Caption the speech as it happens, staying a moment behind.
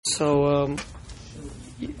So,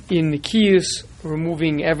 in the Kiyus,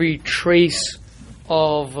 removing every trace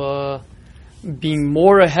of being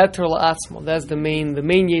more a heter la'atzmo. That's the main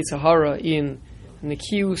Yetzer Hara in the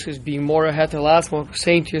Kiyus is being more a heter la'atzmo,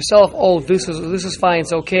 saying to yourself, "Oh, this is fine,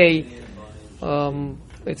 it's okay.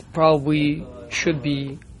 It probably should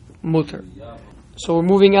be mutter." So we're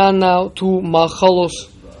moving on now to machalos,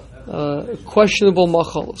 questionable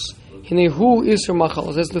machalos. Who is for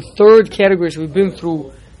machalos? That's the third category. So we've been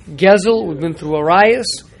through Gezel, we've been through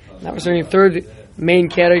Arias. Now we're starting the third main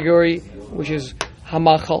category, which is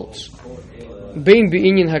hamachalos. Bein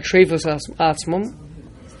be'inyan hatrefas atzmam,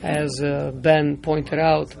 as Ben pointed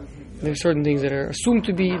out, there are certain things that are assumed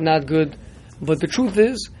to be not good, but the truth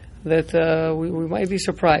is that we might be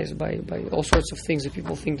surprised by all sorts of things that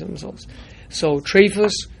people think to themselves. So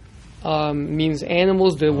trefas means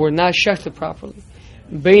animals that were not shechted properly.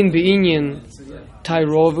 Bein be'inyan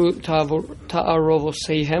ta'arovo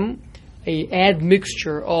sehem, a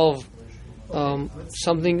admixture of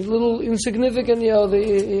something little insignificant.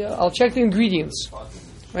 I'll check the ingredients.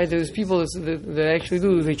 Right? There's people that actually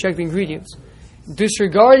do. They check the ingredients,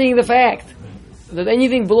 disregarding the fact that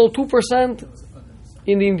anything below 2%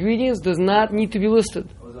 in the ingredients does not need to be listed.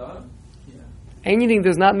 Anything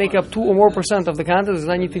does not make up 2 or more % of the content does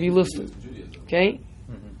not need to be listed. Okay?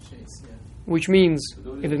 Which means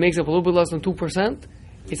if it makes up a little bit less than 2%,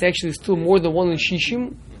 it's actually still more than 1 in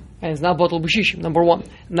shishim, and it's not batal b'shishim. Number one.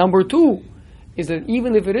 Number two is that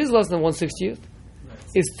even if it is less than 1/60th,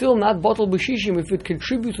 it's still not batal b'shishim if it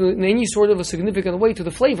contributes in any sort of a significant way to the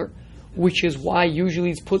flavor, which is why usually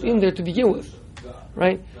it's put in there to begin with.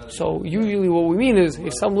 Right? So usually what we mean is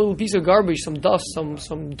if some little piece of garbage, some dust,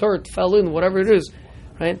 some dirt fell in, whatever it is,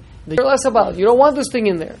 right? They care less about it. You don't want this thing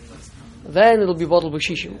in there. Then it'll be batal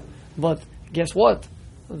b'shishim. But guess what?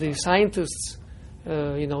 The scientists,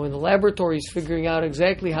 in the laboratories, figuring out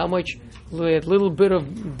exactly how much a little bit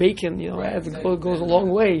of bacon, goes a long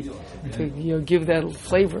way to give that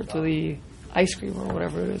flavor to the ice cream or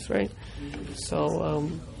whatever it is, right? So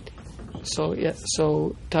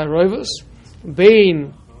taroivus,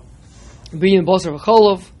 bein basar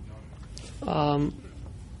v'cholov,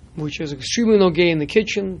 which is extremely nogay in the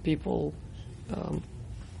kitchen. People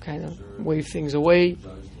kind of wave things away.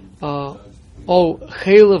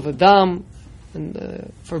 Chaylev adam,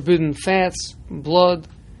 and forbidden fats, blood.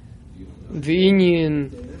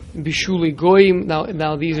 V'inyan bishuli goyim.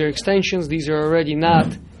 Now these are extensions. These are already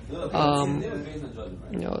not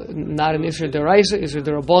not an Isser Deraisa, Isser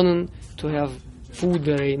Derabanan, to have food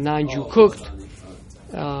that a non-Jew cooked.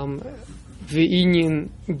 V'inyan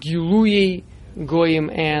giluyi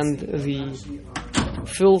goyim, and the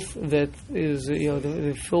filth that is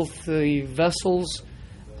the filthy vessels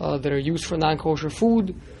that are used for non-kosher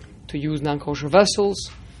food, to use non-kosher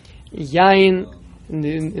vessels. Yain,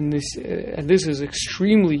 and this is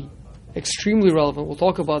extremely relevant. We'll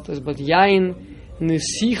talk about this, but yain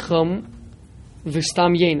nesicham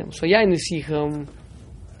v'stam yenam. So yain nesicham,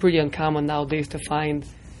 pretty uncommon nowadays to find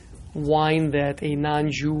wine that a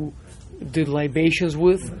non-Jew did libations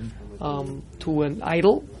with to an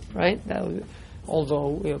idol, right?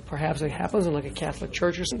 Although perhaps it happens in like a Catholic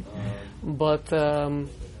church or something, but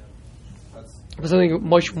something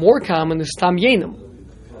much more common is stam yenam,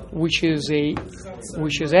 which is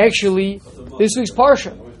actually this week's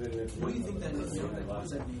parsha,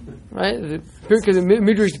 right? The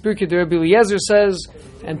Midrash, the Pirkei de Rabbi Eliezer says,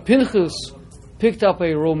 and Pinchas picked up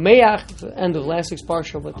a romeach, the end of last week's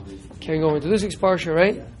parsha, but carrying over into this week's parsha,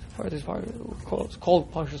 right? This parsha it's called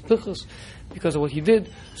Parshas Pinchas because of what he did.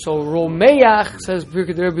 So romeach, says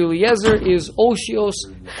Pirkei de Rabbi Eliezer, is osios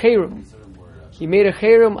cherem. He made a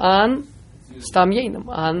cherem on stam yenam,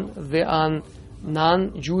 on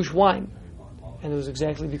non-Jewish wine, and it was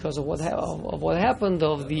exactly because of what happened,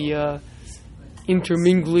 of the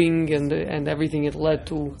intermingling and everything it led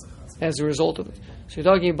to as a result of it. So you're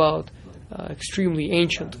talking about extremely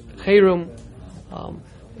ancient cherem.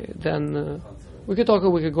 Then we could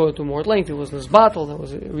go into more at length. It was Nisbatel, that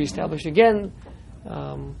was reestablished again.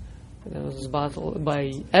 Then it was Nisbatel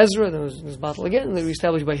by Ezra, then it was Nisbatel again, and then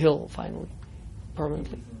reestablished by Hill finally,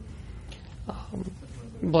 permanently.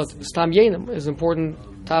 But Stam Yenam is an important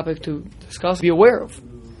topic to discuss, be aware of.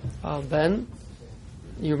 Ben,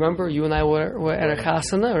 you remember, you and I were at a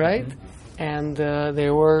chasana, right? And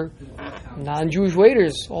there were non-Jewish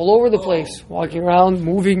waiters all over the place, walking around,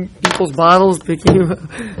 moving people's bottles, picking them up,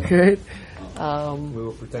 right? We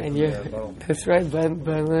were protecting that bottle. That's right, Ben.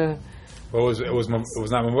 It was not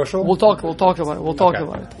Mevushal? We'll talk about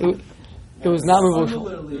it. It was not Mevushal.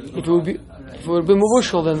 If it would have been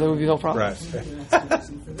Mevushal, then there would be no problem. Right.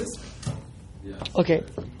 Okay.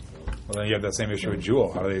 Well, then you have that same issue with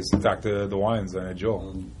jewel. How do they stock the wines on a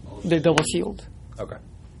jewel? They're double sealed. Okay.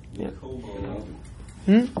 Yeah.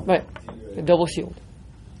 Right. They're double sealed.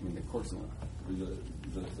 And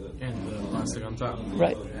the plastic on top.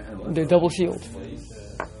 Right. They're double sealed.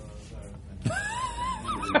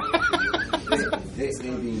 They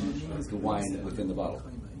being the wine within the bottle.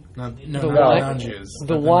 No, The wine- non-Jews.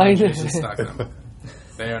 the Not wine- non-Jews who stock them.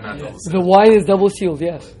 They are not double The wine is double sealed,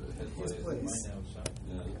 yes.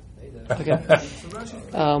 Okay.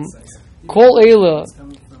 Kol Eila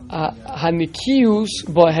Hanikius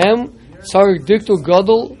Bohem Tzarich Diktu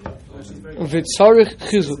Gadol V'Tzarich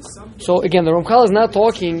Chizuk. So again, the Ramchal is not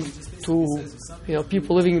talking to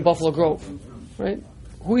people living in Buffalo Grove, right?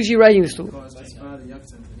 Who is he writing this to?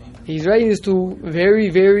 He's writing this to very,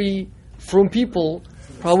 very frum people,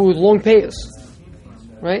 probably with long payas,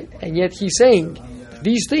 right? And yet he's saying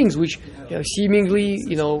these things, which seemingly,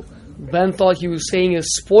 Ben thought he was saying a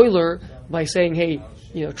spoiler by saying, "Hey,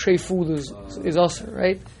 tray food is us,"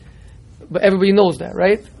 right? But everybody knows that,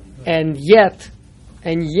 right? And yet,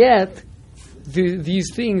 these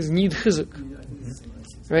things need chizuk,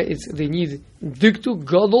 right? They need diktu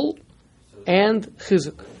gadol and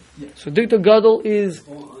chizuk. So diktu gadol is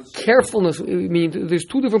carefulness. I mean, there's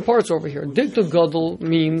two different parts over here. Diktu gadol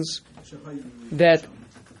means that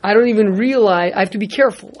I don't even realize, I have to be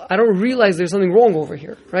careful. I don't realize there's something wrong over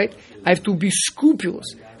here, right? I have to be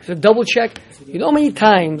scrupulous. I have to double check. You know how many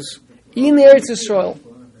times in Eretz Yisrael,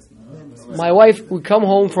 my wife would come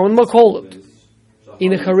home from Makolet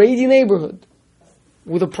in a Haredi neighborhood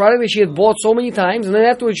with a product that she had bought so many times, and then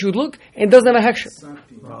afterwards she would look and it doesn't have a hechsher.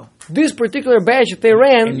 Wow. This particular batch that they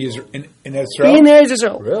ran In Israel? in Eretz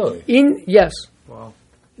Yisrael. Really? Yes. Wow.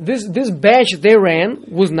 This batch that they ran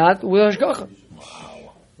was not with hashgacha.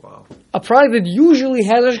 A product that usually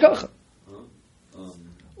has hashgacha,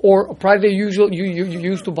 or a product that you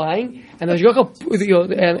used to buying, and hashgacha,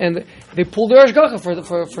 and they pulled their hashgacha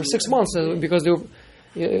for 6 months because they were,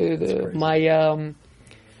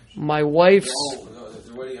 my wife's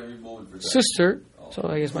sister. So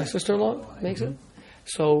I guess my sister-in-law makes it.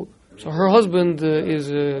 So her husband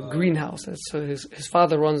is a greenhouse. That's his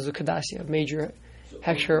father runs the Kadassia, a major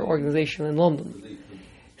hechsher organization in London.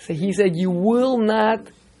 So he said, you will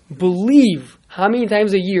not believe how many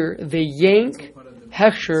times a year they yank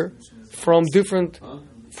hechsher from different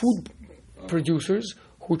food producers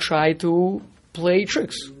who try to play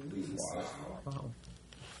tricks.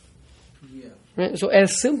 Right? So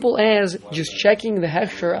as simple as just checking the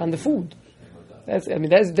hechsher on the food. That's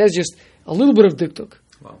just a little bit of diktuk,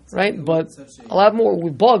 right? But a lot more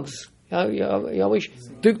with bugs.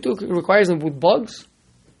 Diktuk requires them with bugs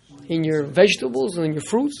in your vegetables and in your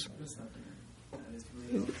fruits.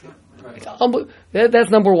 That's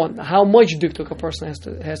number one. How much diktuk a person has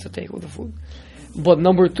to take with the food. But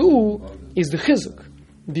number two is the chizuk,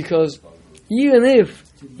 because even if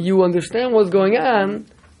you understand what's going on,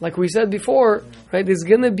 like we said before, right? There's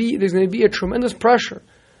gonna be a tremendous pressure,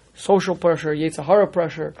 social pressure, Yetzer Hara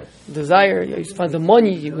pressure, desire. You spend the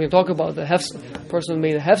money. You're going to talk about the hefsed person who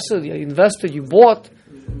made a hefsed. You invested, you bought,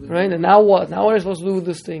 right? And now what? Now what are you supposed to do with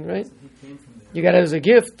this thing, right? You got it as a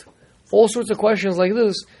gift. All sorts of questions like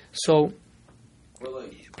this. So, a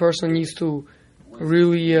person needs to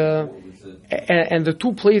really, and the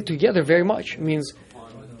two play together very much. It means,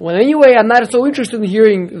 well, anyway, I'm not so interested in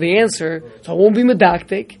hearing the answer, so I won't be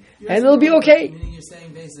medactic, and it'll be okay.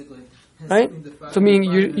 Right? So, I mean,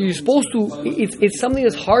 you're supposed to, it's something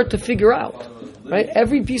that's hard to figure out. Right?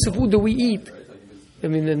 Every piece of food that we eat, I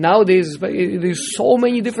mean, nowadays, there's so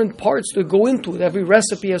many different parts that go into it. Every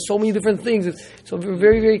recipe has so many different things. It's so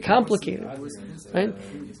very, very complicated. Right?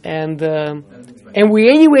 And we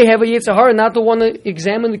anyway have a Yetzer Hara not to want to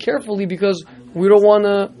examine it carefully because we don't want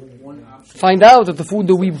to find out that the food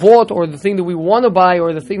that we bought or the thing that we want to buy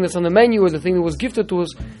or the thing that's on the menu or the thing that was gifted to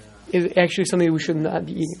us is actually something that we should not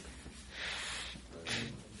be eating.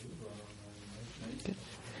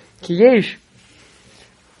 Kiyesh.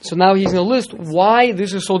 So now he's going to list why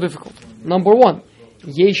this is so difficult. Number one,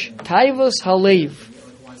 Yesh Taivas Halev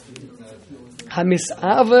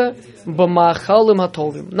Hamisave B'Machalim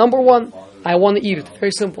Hatovim. Number one, I want to eat it.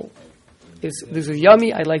 Very simple. This is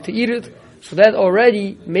yummy. I like to eat it. So that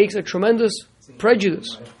already makes a tremendous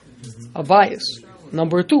prejudice, a bias.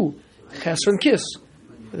 Number two, Chesron Kiss.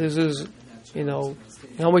 This is,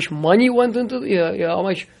 how much money went into how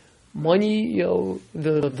much money,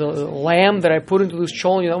 the lamb that I put into this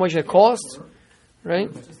cholent, how much it costs, right?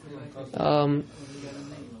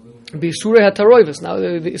 B'Surei HaTaroivos. Now,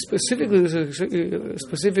 this is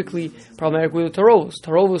specifically problematic with the Tarovos.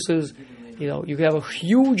 Tarovos is, you can have a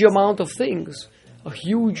huge amount of things, a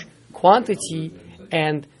huge quantity,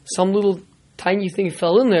 and some little tiny thing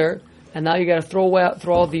fell in there, and now you got to throw out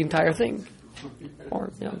the entire thing,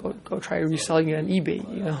 or go try reselling it on eBay,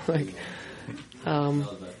 like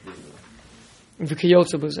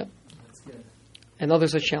v'kiyotze b'zeh, and other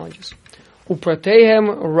such challenges. Upratehem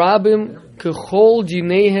rabim kechol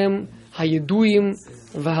dinehem hayeduim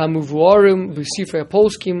v'hamuvuarim b'sifrei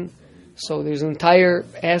poskim. So there's an entire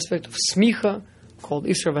aspect of smicha called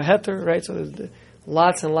Isra v'Heter, right? So there's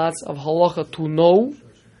lots and lots of halacha to know,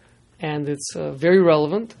 and it's very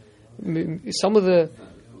relevant. Some of the,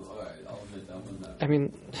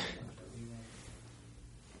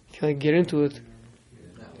 if I get into it,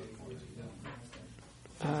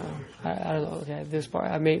 I don't know. Okay, this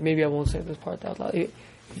part, maybe I won't say this part out loud.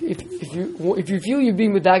 If you feel you're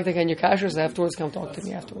being medactic on your kashrus afterwards, come talk to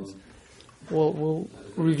me afterwards. We'll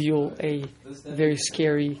reveal a very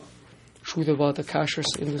scary truth about the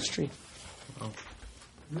kashrus industry.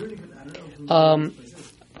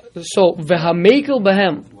 So v'hamekel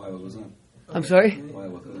behem. I'm sorry.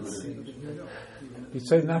 You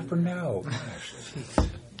said not for now.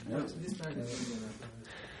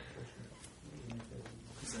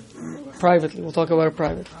 Privately, we'll talk about it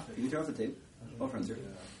privately. You can turn off the tape. All friends here.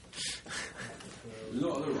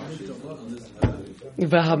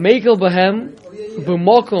 V'hamekel behem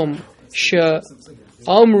b'mokom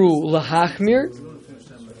she'amru lahachmir.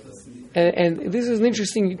 And this is an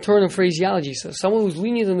interesting turn of phraseology. So someone who's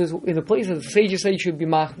lenient in the place that the sages say should be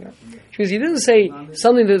machmir. Because he didn't say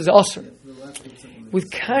something that is asur. With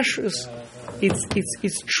kashrus,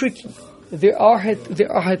 it's tricky. There are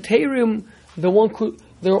heterim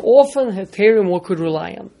there are often heterim one could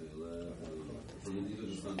rely on.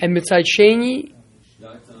 And mitzad sheni,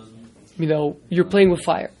 you're playing with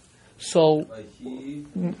fire. So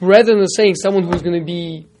rather than saying someone who's going to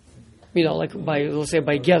be, let's say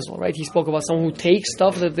by Gezel, right? He spoke about someone who takes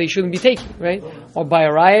stuff that they shouldn't be taking, right? Or by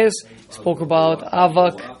Arias, he spoke about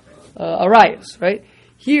Avak Arias, right?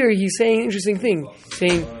 Here he's saying an interesting thing,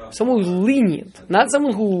 saying someone who's lenient, not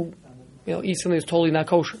someone who eats something that's totally not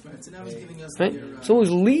kosher, right? Someone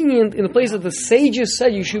who's lenient in the place that the sages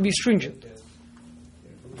said you should be stringent.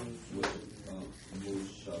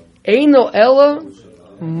 Eino ella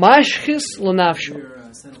mashchis l'nafsho.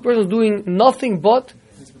 This person is doing nothing but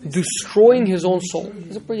destroying his own soul.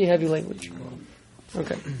 It's a pretty heavy language.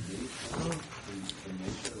 Okay.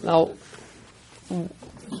 Now,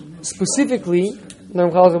 specifically, the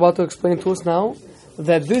Ramchal is about to explain to us now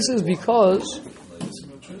that this is because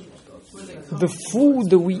the food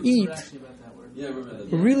that we eat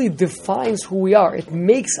really defines who we are. It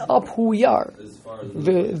makes up who we are.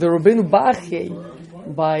 The Rabbeinu Bachye,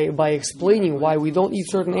 by explaining why we don't eat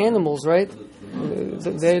certain animals, right?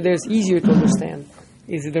 There's easier to understand.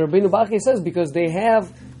 Is that the Rabbeinu Bachye says because they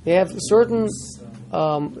have certain.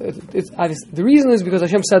 The reason is because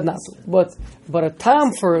Hashem said not to. But a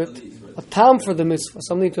tam for it, a tam for the mitzvah,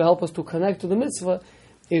 something to help us to connect to the mitzvah,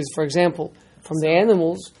 is, for example, from the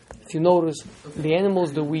animals. If you notice, the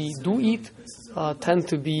animals that we do eat tend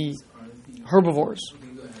to be herbivores.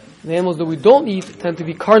 The animals that we don't eat tend to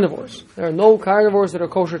be carnivores. There are no carnivores that are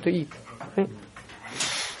kosher to eat. Okay?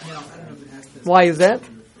 Why is that?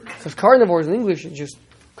 Because carnivores in English is just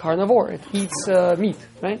carnivore. It eats meat,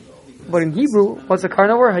 right? But in Hebrew, what's a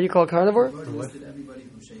carnivore? How do you call a carnivore?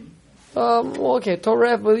 Okay,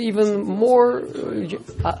 Torah, but even more, a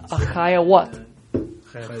chaya what?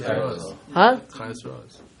 Huh?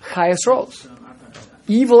 Chayas ros.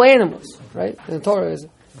 Evil animals, right? And Torah is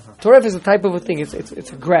a type of a thing. It's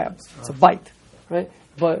a grab. It's a bite, right?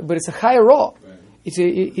 But it's a chaya ra. It's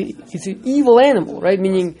an evil animal, right?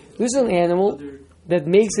 Meaning this is an animal that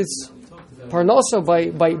makes its parnasa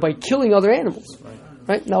by killing other animals,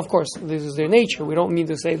 right? Now, of course, this is their nature. We don't mean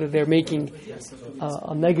to say that they're making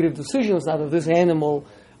a negative decision. It's not that this animal,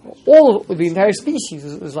 all of the entire species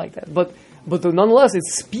is like that. But nonetheless, it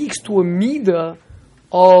speaks to a midah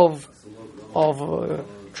of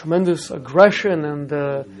tremendous aggression and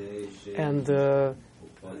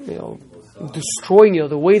destroying.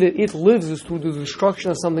 The way that it lives is through the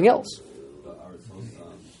destruction of something else.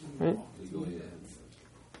 Right?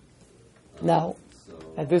 Now,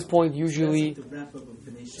 at this point, usually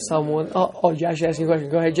someone. Oh, Josh asking a question.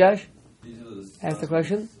 Go ahead, Josh. Ask the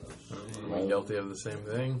question. We're guilty of the same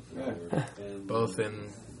thing, both in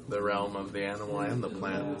the realm of the animal and the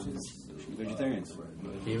plant. Vegetarians.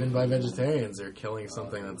 Even by vegetarians, they're killing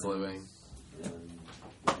something that's living.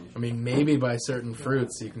 I mean, maybe by certain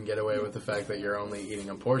fruits you can get away with the fact that you're only eating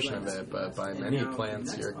a portion of it, but by many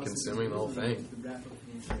plants you're consuming the whole thing.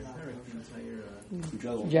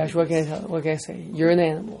 Josh, what can I say? You're an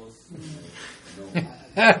animal.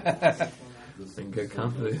 In good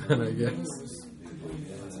company, then, I guess.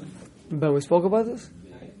 But we spoke about this?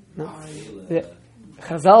 No. The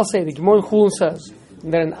Chazal say, the Gemara in Chulin says,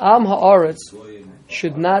 that an Am Ha'aretz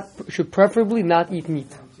should preferably not eat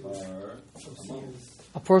meat.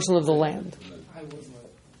 A person of the land.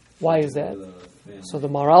 Why is that? So the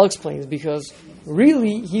Maharal explains, because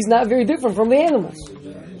really he's not very different from the animals.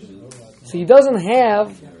 So he doesn't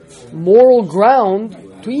have moral ground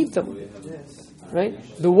to eat them. Right?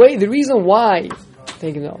 The reason why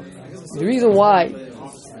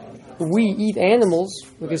we eat animals,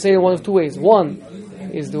 we can say it one of two ways. One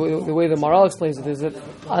is the way the Maharal explains it, is that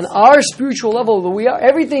on our spiritual level, that we are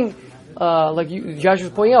everything, like Josh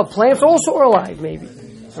was pointing out, plants also are alive, maybe,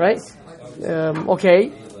 right?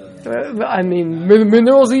 Okay.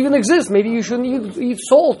 Minerals even exist. Maybe you shouldn't eat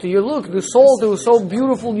salt. You look, the salt, it was so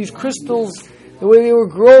beautiful, these crystals, the way they were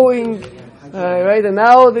growing, right? And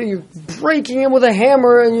now that you're breaking them with a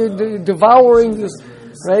hammer and you're devouring this,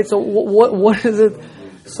 right? So what is it?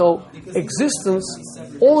 So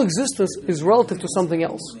all existence is relative to something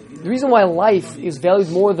else. The reason why life is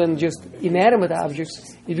valued more than just inanimate objects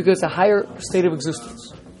is because it's a higher state of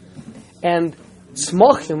existence. And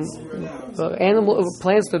tzmachim,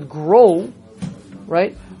 plants that grow,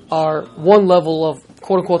 right, are one level of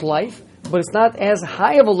quote-unquote life, but it's not as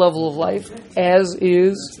high of a level of life as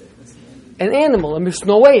is an animal, a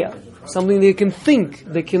misnoea, something that can think,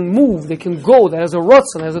 that can move, that can go, that has a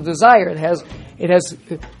ratzon, has a desire, it has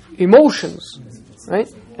emotions,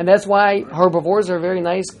 right? And that's why herbivores are very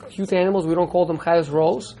nice, cute animals. We don't call them chayos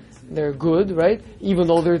rose. They're good, right? Even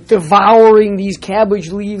though they're devouring these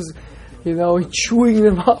cabbage leaves, chewing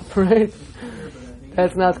them up, right?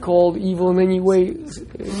 That's not called evil in any way,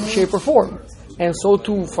 shape, or form. And so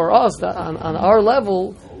too for us, that on our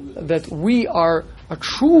level, that we are a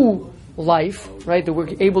true life, right? That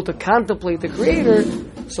we're able to contemplate the Creator,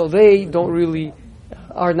 so they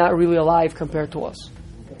are not really alive compared to us.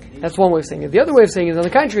 That's one way of saying it. The other way of saying it is, on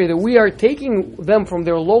the contrary, that we are taking them from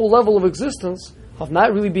their low level of existence, of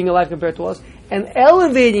not really being alive compared to us, and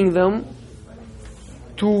elevating them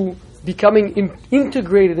to becoming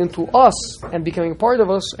integrated into us and becoming part of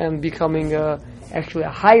us and becoming actually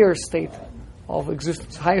a higher state of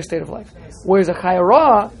existence, a higher state of life. Whereas a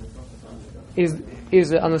chayara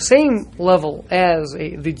is on the same level as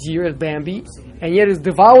the deer at Bambi, and yet is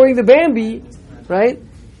devouring the Bambi, right?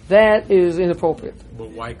 That is inappropriate. But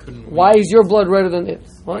why couldn't we? Why is your blood redder than it?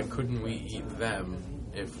 Why couldn't we eat them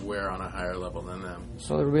if we're on a higher level than them?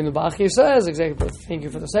 So Rabbeinu Bachya says, exactly, thank you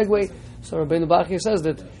for the segue. So Rabbeinu Bachya says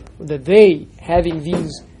that they, having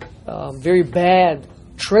these very bad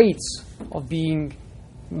traits of being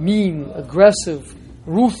mean, aggressive,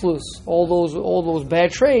 ruthless, all those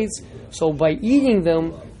bad traits, so by eating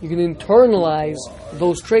them, you can internalize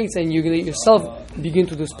those traits and you're going to yourself begin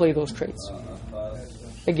to display those traits.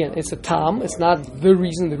 Again, it's a tam. It's not the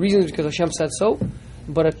reason. The reason is because Hashem said so.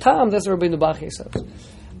 But a tam, that's what Rabbeinu Bachya says.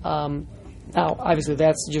 Now, obviously,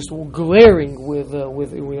 that's just glaring with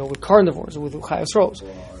carnivores, with chayos rose.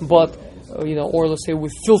 But or let's say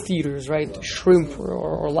with filth eaters, right? Shrimp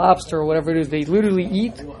or lobster or whatever it is, they literally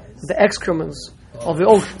eat the excrements of the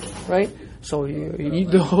ocean, right? So you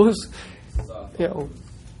eat those.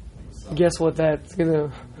 Guess what that's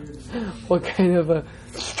what kind of a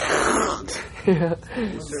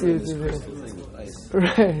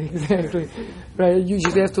right, exactly. Right, you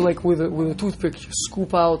just have to with a toothpick just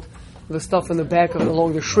scoop out the stuff in the back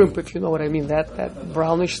along the shrimp, if you know what I mean, that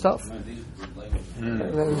brownish stuff.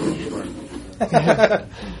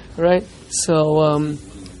 Right. So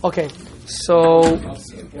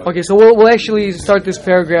So we'll actually start this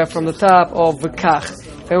paragraph from the top of V'kach.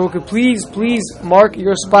 Everyone could please mark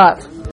your spot.